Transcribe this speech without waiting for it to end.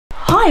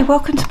Hi,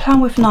 welcome to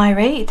Plan with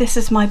Nairi. This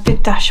is my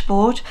big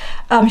dashboard.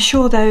 I'm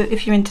sure though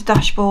if you're into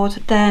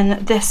dashboard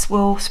then this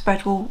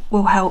spread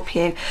will help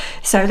you.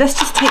 So let's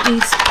just take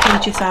these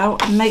pages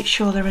out and make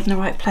sure they're in the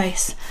right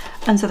place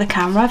under the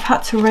camera. I've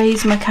had to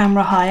raise my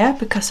camera higher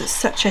because it's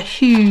such a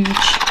huge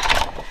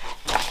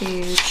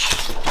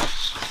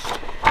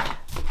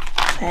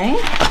thing.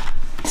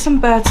 Some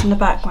birds in the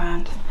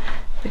background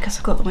because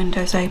I've got the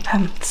windows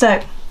open.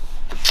 So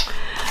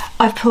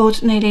I've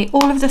pulled nearly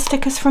all of the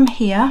stickers from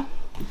here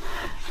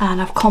and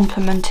I've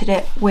complemented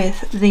it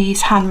with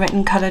these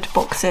handwritten coloured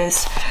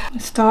boxes. I'll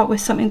start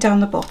with something down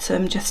the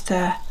bottom just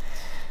to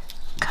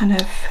kind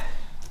of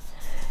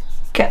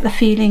get the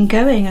feeling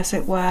going, as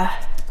it were.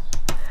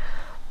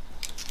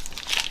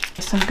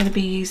 So I'm going to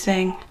be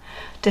using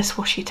this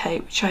washi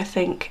tape, which I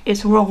think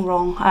is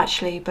Rongrong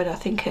actually, but I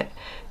think it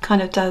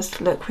kind of does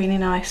look really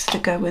nice to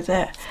go with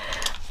it.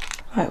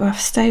 Right, we'll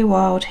have Stay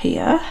Wild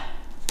here.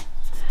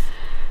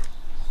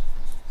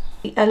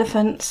 The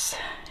elephants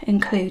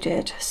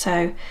included,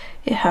 so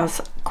it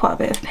has quite a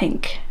bit of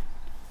pink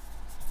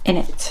in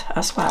it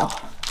as well.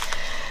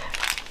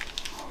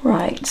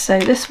 Right, so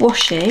this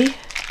washi,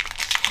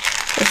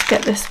 let's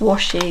get this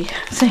washi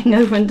thing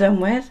over and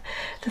done with.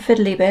 The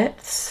fiddly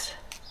bits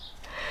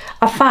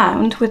I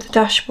found with the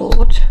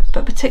dashboard,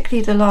 but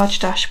particularly the large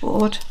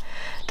dashboard,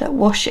 that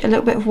washi, a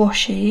little bit of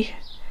washi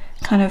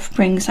kind of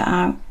brings it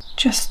out.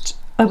 Just,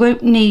 I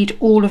won't need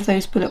all of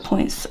those bullet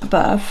points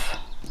above,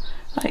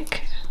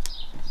 like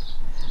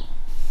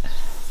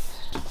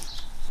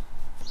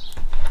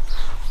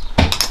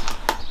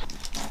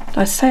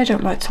I say I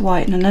don't like to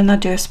whiten and then I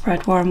do a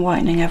spread where I'm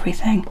whitening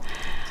everything.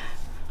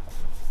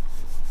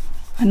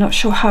 I'm not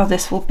sure how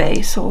this will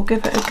be, so we'll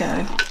give it a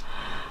go.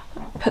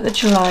 Put the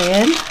July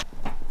in.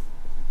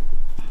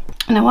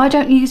 Now I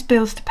don't use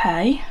bills to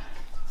pay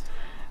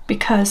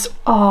because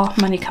our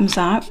money comes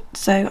out,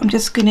 so I'm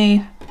just going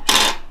to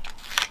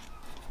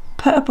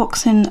put a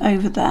box in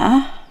over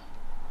there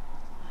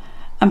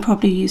and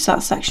probably use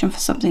that section for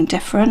something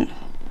different.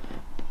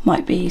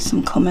 Might be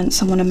some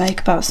comments I want to make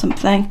about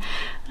something.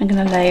 I'm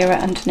going to layer it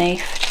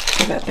underneath just to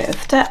give it a bit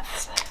of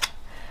depth,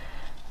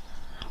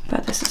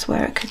 but this is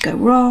where it could go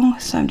wrong,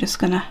 so I'm just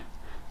going to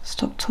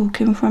stop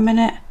talking for a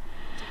minute.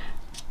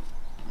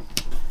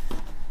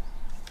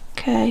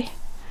 Okay,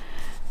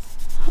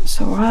 that's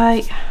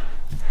alright,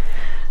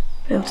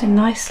 built in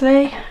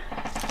nicely.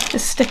 The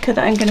sticker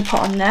that I'm going to put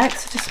on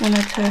next, I just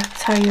wanted to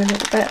tell you a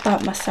little bit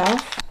about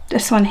myself.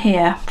 This one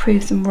here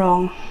proves them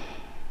wrong.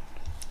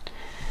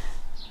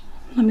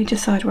 Let me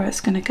decide where it's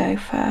going to go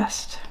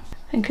first.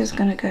 I think it's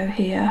going to go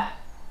here.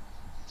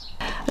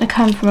 I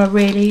come from a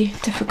really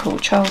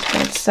difficult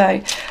childhood,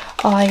 so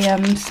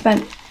I'm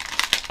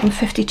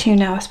 52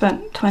 now, I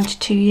spent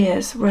 22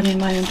 years running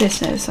my own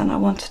business and I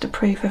wanted to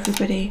prove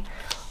everybody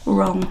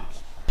wrong.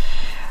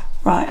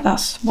 Right,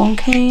 that's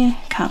wonky,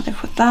 can't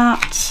live with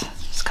that,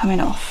 it's coming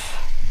off.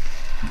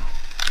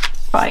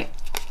 Right,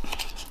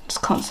 let's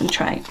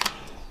concentrate.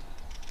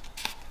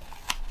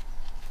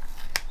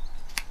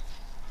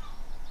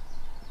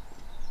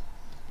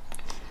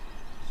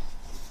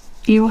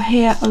 You'll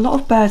hear a lot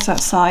of birds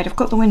outside. I've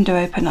got the window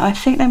open. I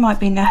think they might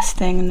be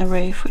nesting in the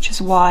roof, which is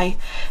why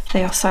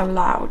they are so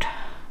loud,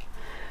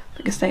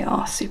 because they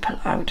are super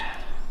loud.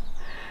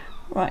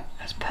 Right,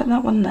 let's put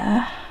that one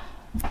there.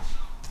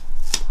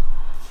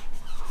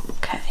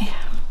 Okay.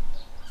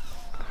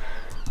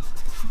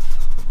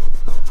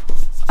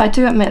 I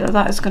do admit that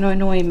that is going to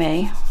annoy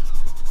me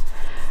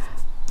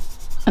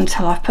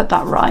until I've put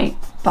that right,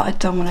 but I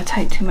don't want to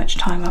take too much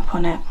time up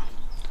on it.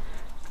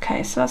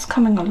 Okay, so that's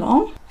coming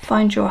along.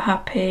 Find You're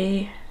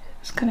Happy,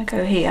 it's going to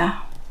go here.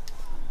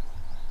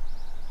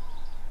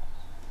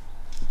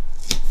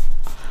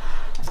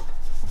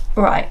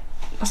 Right,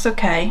 that's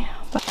okay.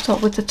 Let's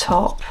start with the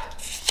top.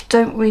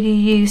 Don't really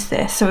use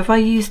this, so if I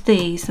use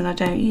these, then I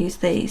don't use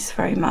these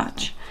very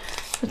much.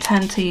 I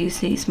tend to use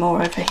these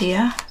more over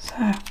here, so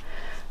I'll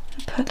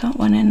put that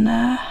one in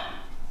there.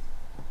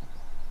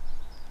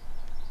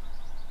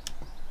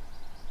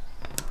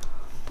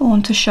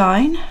 Born to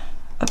Shine.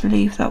 I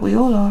believe that we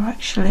all are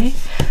actually.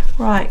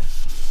 Right,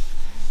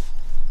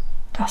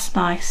 that's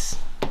nice.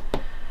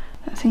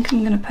 I think I'm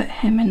going to put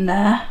him in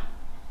there.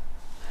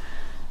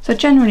 So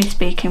generally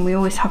speaking, we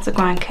always have the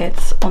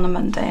grandkids on a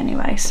Monday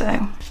anyway,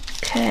 so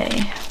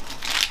okay.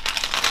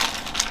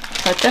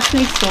 So I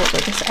definitely thought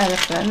that this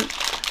elephant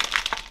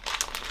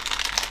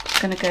was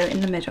going to go in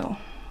the middle.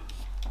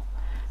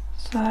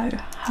 So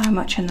how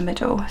much in the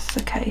middle is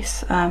the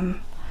case?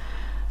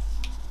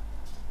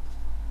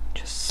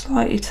 Just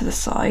slightly to the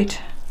side.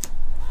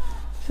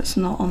 So it's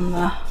not on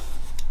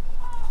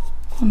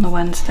the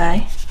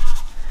Wednesday.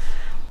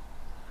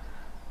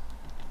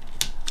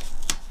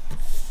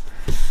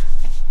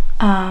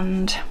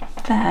 And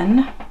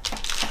then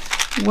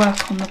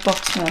work on the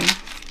bottom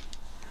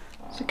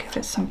to give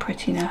it some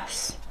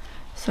prettiness.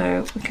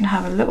 So we can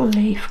have a little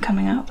leaf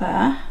coming out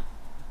there.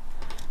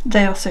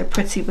 They are so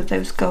pretty with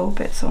those gold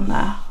bits on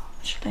there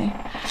actually.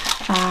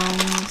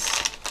 And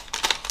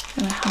I'm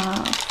going to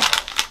have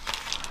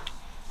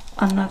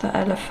another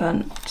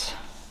elephant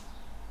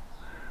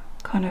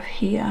kind of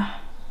here.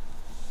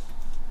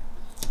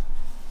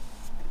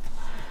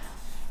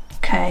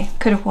 Okay,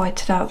 could have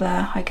whited out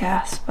there, I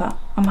guess, but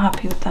I'm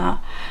happy with that.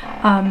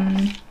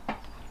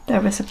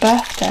 There is a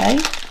birthday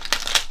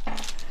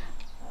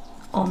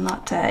on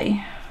that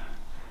day,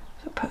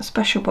 so I'll put a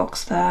special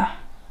box there,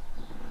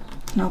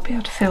 and I'll be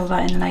able to fill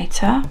that in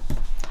later.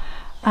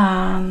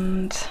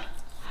 And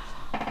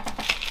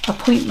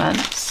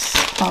appointments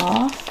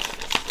are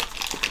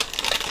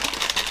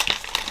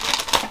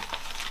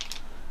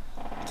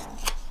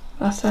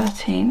the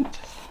 13th,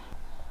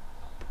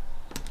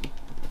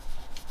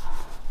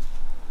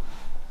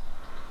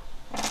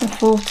 the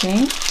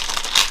 14th.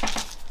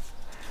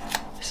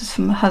 This is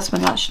from my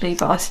husband actually,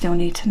 but I still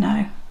need to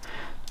know.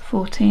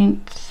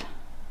 14th,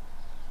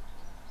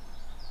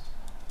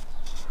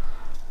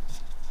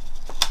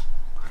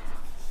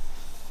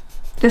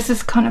 this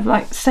is kind of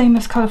like same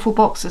as colourful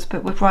boxes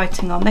but with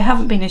writing on. They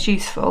haven't been as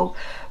useful,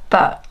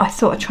 but I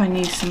thought I'd try and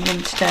use some of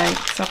them today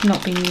because I've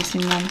not been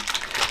using them.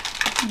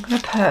 I'm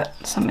going to put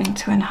something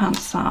to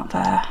enhance that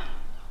there.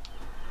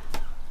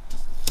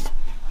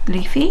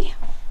 Leafy.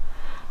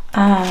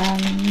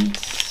 And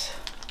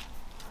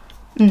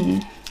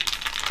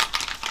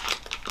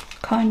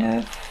kind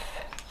of,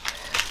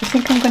 I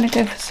think I'm going to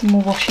go for some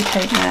more washi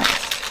tape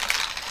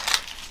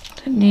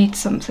next. I need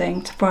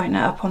something to brighten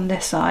it up on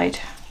this side.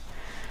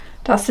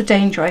 That's the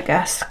danger, I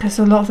guess, because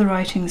a lot of the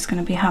writing is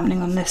going to be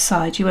happening on this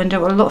side. You end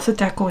up with lots of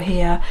decor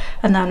here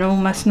and then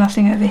almost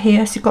nothing over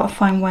here, so you've got to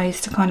find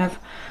ways to kind of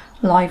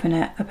liven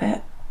it a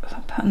bit. So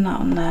I'm putting that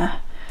on there.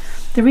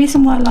 The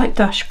reason why I like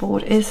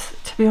dashboard is,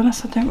 to be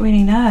honest, I don't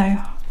really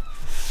know.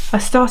 I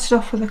started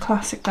off with a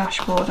classic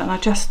dashboard and I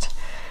just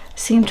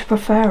seem to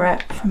prefer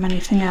it from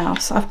anything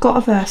else. I've got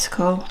a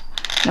vertical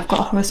and I've got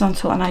a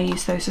horizontal and I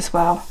use those as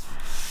well.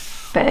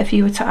 But if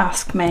you were to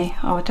ask me,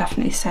 I would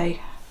definitely say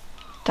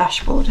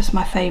dashboard is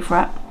my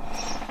favourite.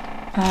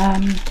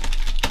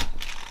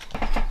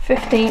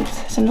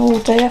 15th is an all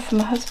day for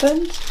my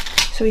husband.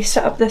 So he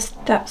set up this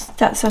debt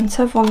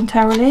centre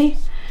voluntarily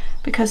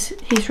because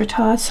he's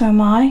retired, so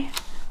am I.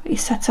 But he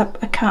set up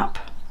a cap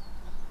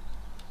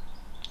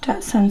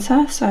debt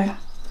centre, so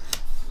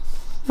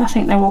I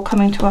think they're all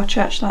coming to our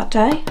church that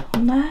day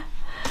on there.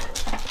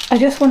 I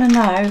just want to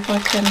know if I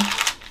can,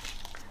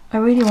 I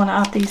really want to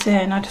add these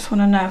in, I just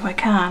want to know if I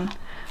can.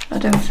 I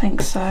don't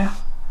think so. I'm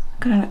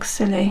going to look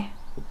silly.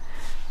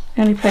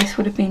 The only place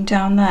would have been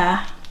down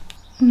there.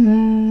 Do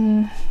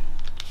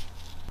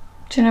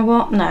you know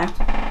what? No.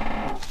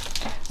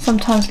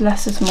 Sometimes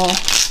less is more.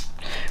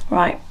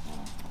 Right.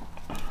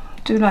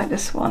 Do like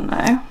this one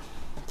though.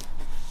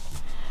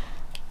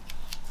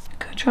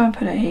 Could try and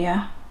put it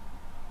here.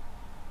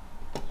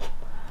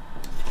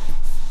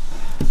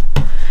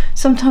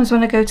 Sometimes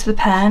when I go to the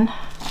pen,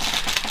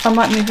 I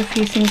might move a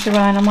few things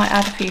around, I might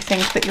add a few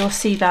things, but you'll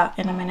see that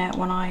in a minute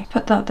when I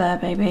put that there,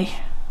 baby.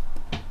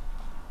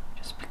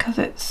 Just because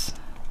it's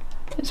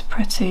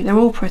pretty. They're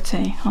all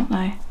pretty, aren't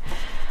they?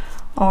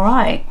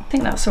 Alright, I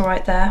think that's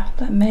alright there.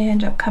 That may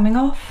end up coming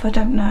off, I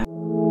don't know.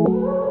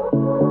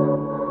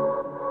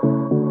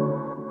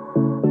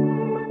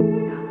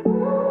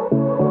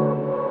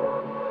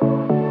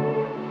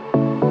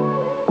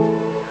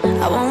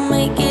 I won't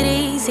make it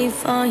easy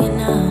for you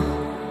now.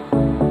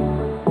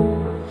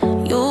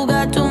 You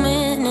got 2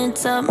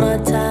 minutes of my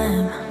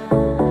time,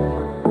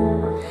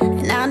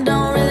 and I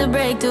don't really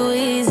break too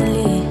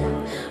easily,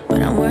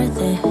 but I'm worth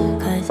it,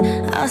 'cause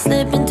I'll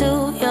slip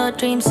into your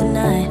dreams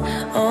tonight.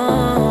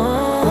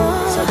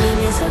 Oh, so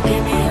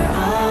give me your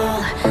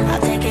all.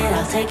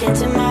 I'll take it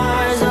to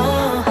Mars.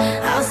 Oh,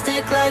 I'll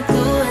stick like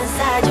glue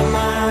inside your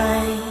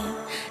mind.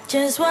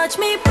 Just watch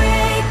me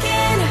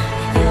breaking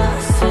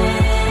your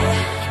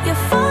sweat. You're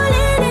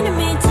falling into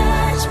me,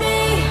 touch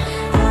me.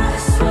 I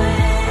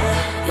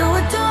swear you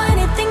would do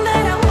anything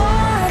that I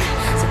want,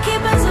 so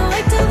keep us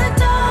awake till the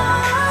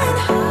dawn.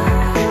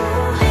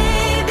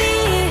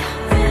 Baby,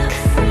 feel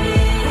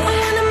free. I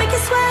wanna make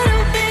you sweat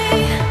on me.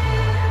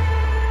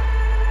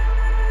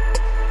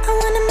 I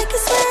wanna make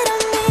you sweat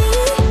on me.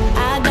 I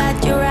got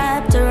you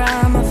wrapped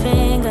around my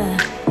finger,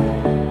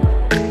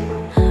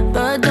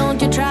 but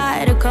don't you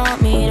try to call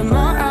me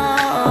tomorrow.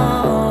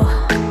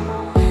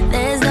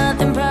 There's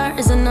nothing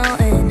personal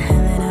in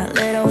having a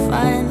little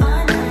fun.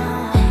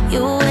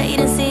 You wait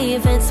and see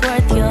if it's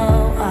worth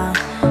your while.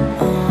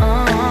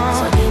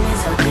 So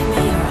give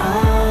me your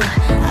all.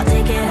 I'll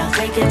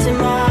take it to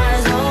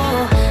Mars.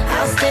 Oh,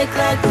 I'll stick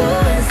like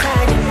glue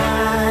inside your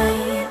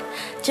mind.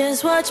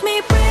 Just watch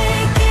me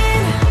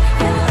breaking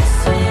your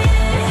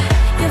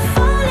sweat. You're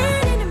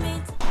falling into me.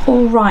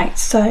 Alright,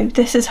 so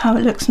this is how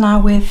it looks now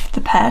with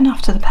the pen,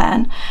 after the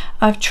pen.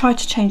 I've tried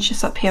to change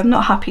this up here. I'm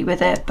not happy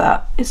with it,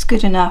 but it's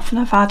good enough, and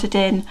I've added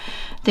in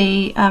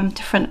the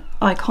different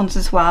icons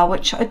as well,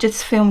 which I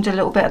just filmed a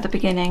little bit at the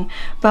beginning.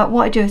 But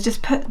what I do is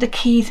just put the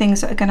key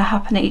things that are going to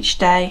happen each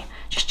day.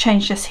 Just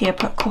change this here,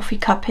 put a coffee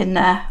cup in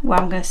there where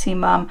I'm going to see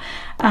Mum,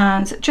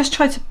 and just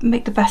try to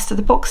make the best of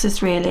the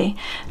boxes really.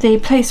 The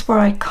place where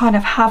I kind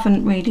of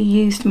haven't really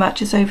used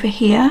much is over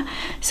here,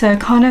 so I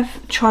kind of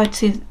tried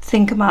to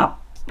think about,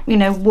 you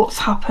know, what's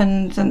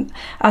happened, and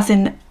as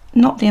in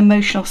not the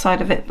emotional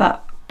side of it, but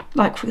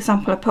like for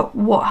example I put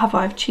what have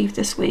I achieved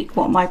this week,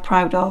 what am I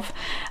proud of,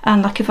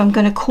 and like if I'm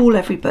going to call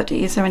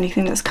everybody, is there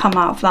anything that's come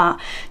out of that.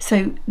 So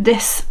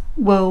this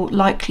will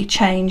likely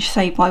change,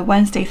 say by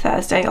Wednesday,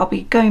 Thursday, I'll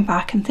be going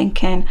back and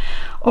thinking,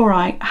 all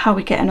right, how are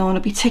we getting on?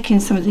 I'll be ticking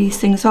some of these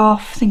things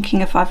off,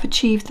 thinking if I've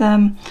achieved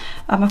them.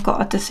 I've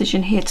got a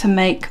decision here to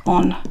make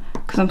on,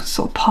 because I'm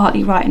sort of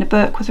partly writing a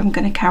book, whether I'm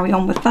going to carry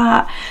on with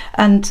that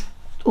and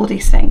all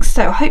these things.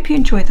 So I hope you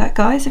enjoyed that,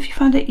 guys. If you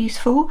found it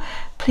useful,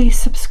 please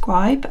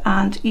subscribe,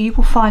 and you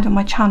will find on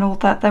my channel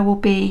that there will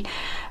be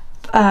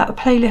a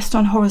playlist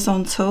on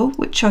horizontal,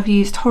 which I've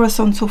used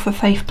horizontal for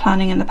faith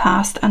planning in the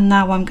past, and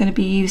now I'm going to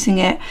be using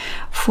it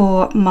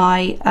for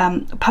my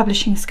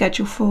publishing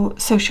schedule for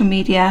social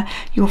media.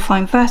 You'll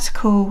find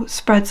vertical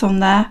spreads on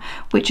there,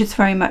 which is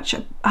very much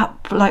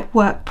like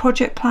work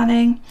project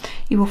planning.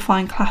 You will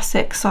find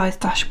classic size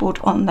dashboard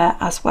on there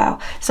as well.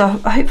 So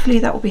hopefully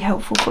that will be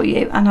helpful for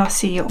you, and I'll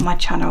see you on my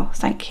channel.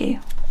 Thank you.